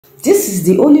This is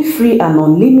the only free and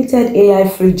unlimited AI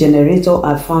free generator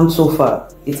I've found so far.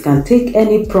 It can take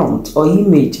any prompt or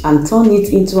image and turn it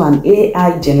into an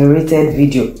AI generated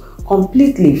video,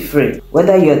 completely free.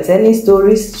 Whether you're telling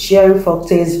stories, sharing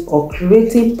folktales, or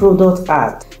creating product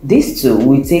art, this tool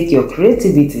will take your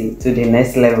creativity to the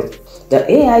next level. The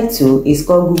AI tool is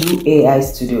called Google AI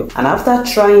Studio, and after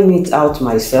trying it out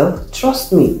myself,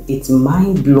 trust me, it's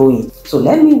mind-blowing. So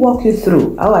let me walk you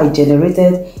through how I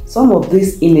generated some of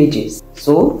these images.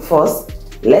 So first,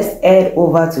 let's head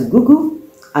over to Google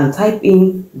and type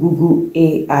in Google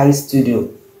AI Studio.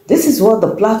 This is what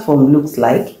the platform looks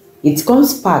like. It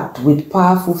comes packed with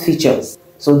powerful features.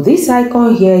 So this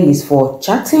icon here is for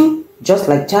chatting, just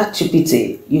like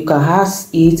ChatGPT. You can ask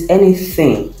it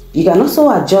anything. You can also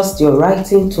adjust your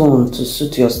writing tone to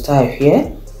suit your style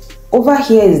here. Over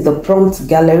here is the prompt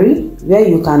gallery, where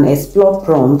you can explore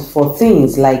prompts for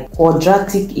things like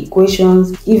quadratic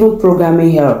equations, even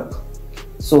programming help.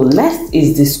 So next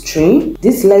is the stream.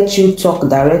 This lets you talk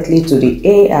directly to the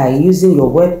AI using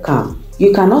your webcam.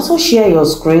 You can also share your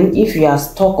screen if you are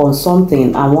stuck on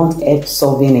something and want help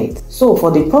solving it. So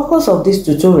for the purpose of this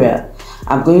tutorial,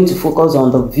 I'm going to focus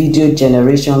on the video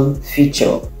generation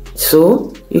feature.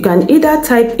 So you can either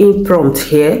type in prompt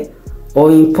here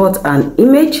or import an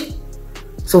image.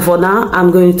 So for now, I'm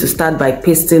going to start by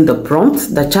pasting the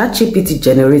prompt that ChatGPT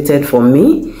generated for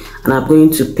me, and I'm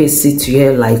going to paste it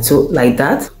here like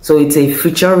that. So it's a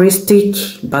futuristic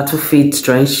battlefield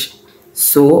trench.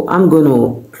 So I'm going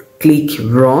to click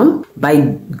run.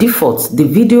 By default, the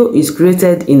video is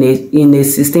created in a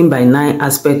 16:9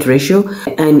 aspect ratio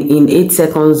and in 8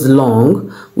 seconds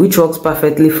long, which works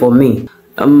perfectly for me.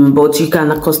 But you can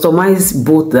customize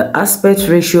both the aspect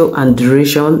ratio and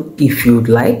duration if you'd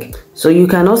like. So you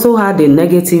can also add a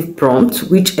negative prompt,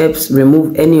 which helps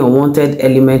remove any unwanted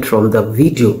element from the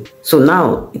video. So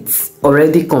now it's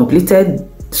already completed.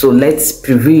 So let's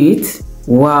preview it.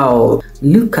 Wow,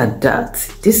 look at that.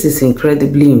 This is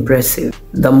incredibly impressive.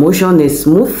 The motion is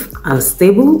smooth and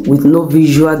stable with no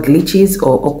visual glitches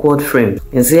or awkward frames.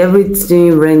 You see,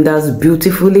 everything renders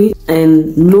beautifully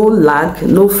and no lag,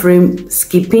 no frame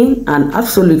skipping, and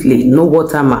absolutely no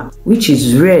watermark, which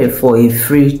is rare for a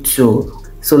free tool.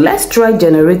 So let's try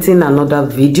generating another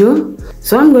video.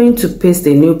 So I'm going to paste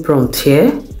a new prompt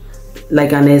here,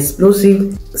 like an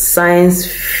explosive science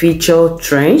feature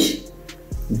trench.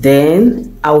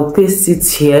 Then I'll paste it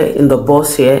here in the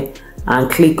box here and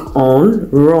click on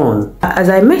run. As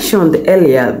I mentioned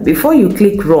earlier, before you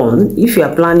click run, if you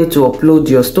are planning to upload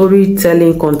your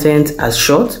storytelling content as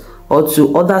short or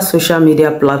to other social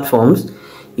media platforms,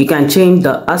 you can change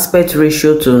the aspect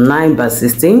ratio to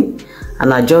 9:16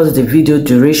 and adjust the video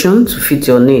duration to fit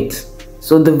your needs.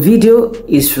 So the video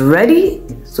is ready,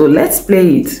 so let's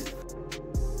play it.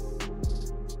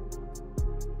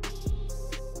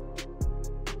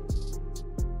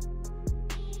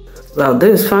 Wow,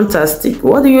 this is fantastic.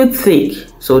 What do you think?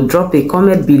 So drop a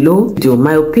comment below.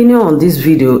 My opinion on this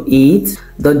video is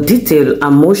the detail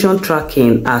and motion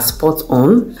tracking are spot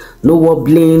on. No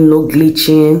wobbling, no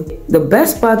glitching. The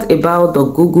best part about the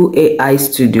Google AI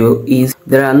Studio is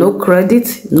there are no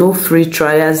credits, no free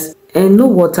trials, and no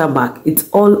watermark. It's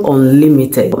all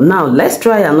unlimited. Now let's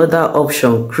try another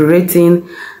option, creating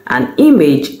an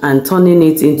image and turning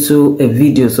it into a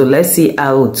video. So let's see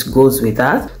how it goes with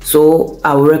that. So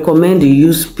I would recommend you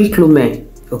use Piclumen,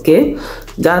 okay,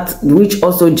 that which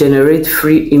also generates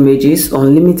free images,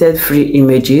 unlimited free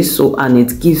images. So and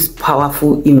it gives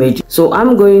powerful images. So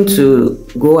I'm going to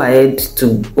go ahead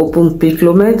to open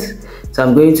Piclumen. So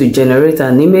I'm going to generate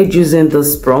an image using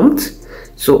this prompt.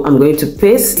 So I'm going to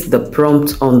paste the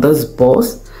prompt on this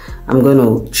box. I'm going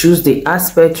to choose the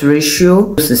aspect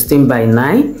ratio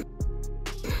 16:9.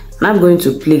 And I'm going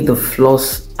to click the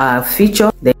floss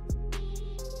feature, then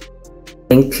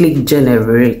click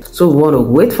generate. So we want to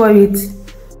wait for it.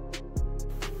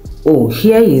 Oh,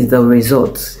 here is the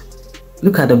result.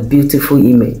 Look at the beautiful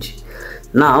image.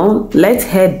 Now let's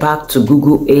head back to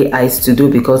Google AI Studio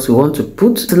because we want to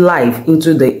put life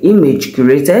into the image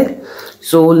created.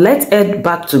 So let's head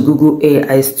back to Google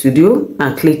AI Studio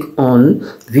and click on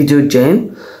Video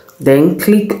Gen. Then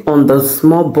click on the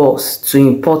small box to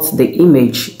import the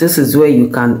image. This is where you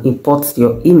can import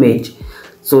your image.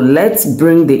 So let's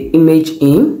bring the image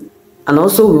in. And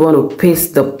also we want to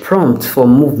paste the prompt for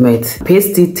movement.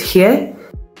 Paste it here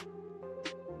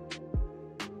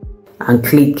and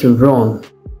click run.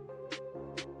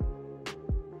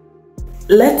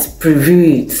 Let's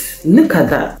preview it. Look at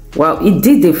that. Wow, it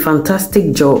did a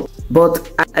fantastic job, but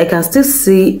I can still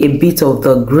see a bit of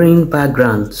the green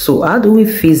background. So how do we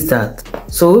fix that?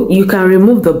 So you can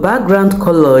remove the background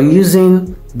color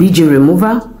using BG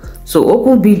remover, So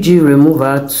open BG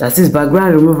remover, that is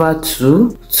background remover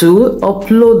tool, to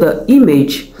upload the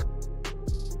image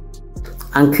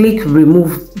and click remove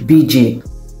BG.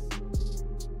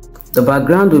 The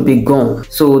background will be gone.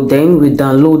 So then we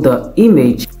download the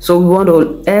image. So we want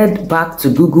to head back to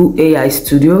Google AI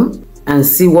Studio and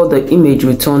see what the image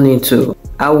will turn into.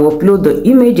 I will upload the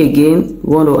image again.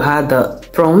 We want to add the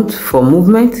prompt for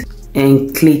movement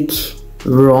and click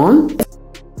run.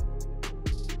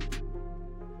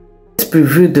 Let's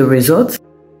preview the results.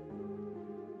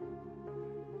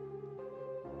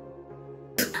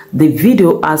 The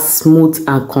video has smooth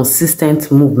and consistent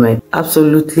movement.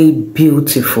 Absolutely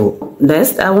beautiful.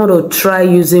 Next, I want to try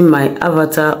using my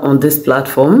avatar on this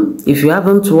platform. If you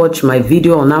haven't watched my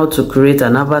video on how to create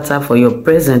an avatar for your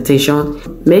presentation,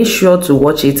 make sure to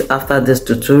watch it after this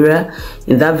tutorial.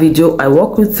 In that video, I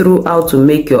walk you through how to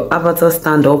make your avatar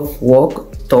stand up,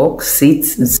 walk, talk, sit,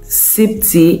 sip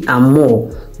tea, and more,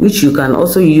 which you can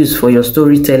also use for your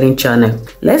storytelling channel.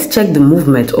 Let's check the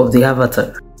movement of the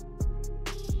avatar.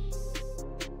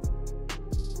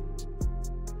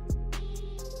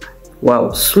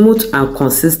 Wow, smooth and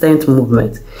consistent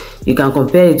movement. You can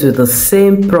compare it to the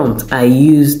same prompt I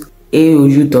used,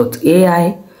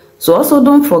 aou.ai. So also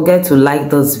don't forget to like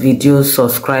this video,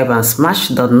 subscribe, and smash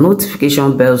the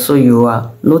notification bell so you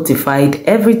are notified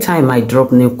every time I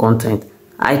drop new content.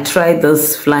 I tried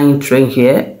this flying train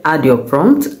here. Add your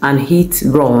prompt and hit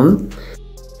run.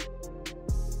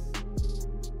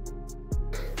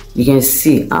 You can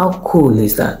see how cool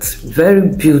is that. Very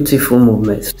beautiful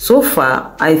movement. So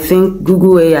far, I think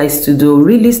Google AI Studio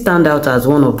really stand out as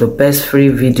one of the best free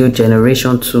video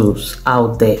generation tools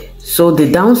out there. So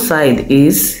the downside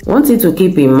is, one thing to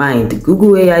keep in mind,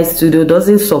 Google AI Studio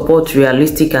doesn't support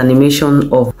realistic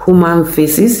animation of human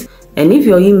faces. And if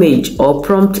your image or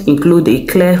prompt include a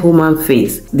clear human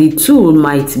face, the tool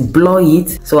might blur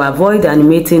it, so avoid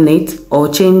animating it or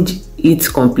change it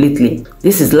completely.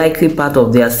 This is likely part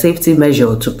of their safety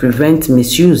measure to prevent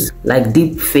misuse like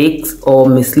deep fakes or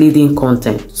misleading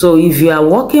content. So if you are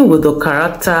working with a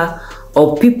character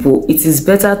or people, it is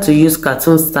better to use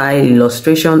cartoon style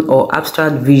illustration or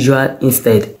abstract visual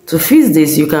instead. To fix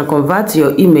this, you can convert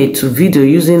your image to video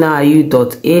using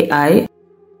aou.ai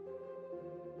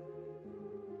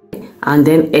and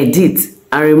then edit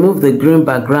and remove the green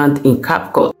background in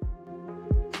CapCut.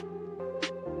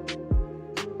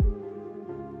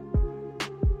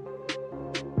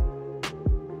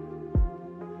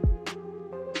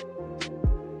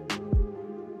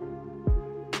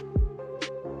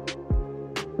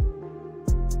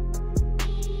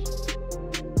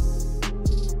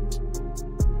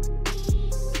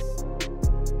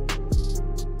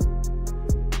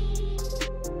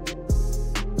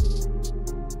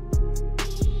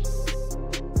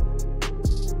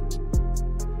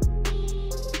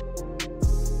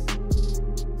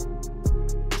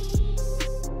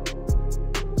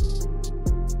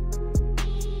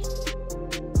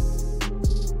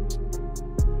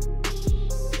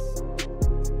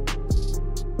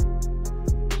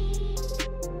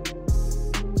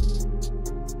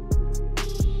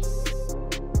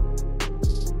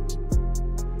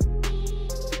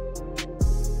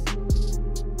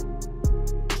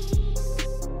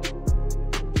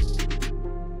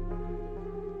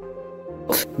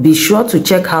 Be sure to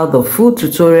check out the full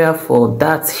tutorial for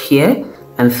that here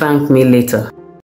and thank me later.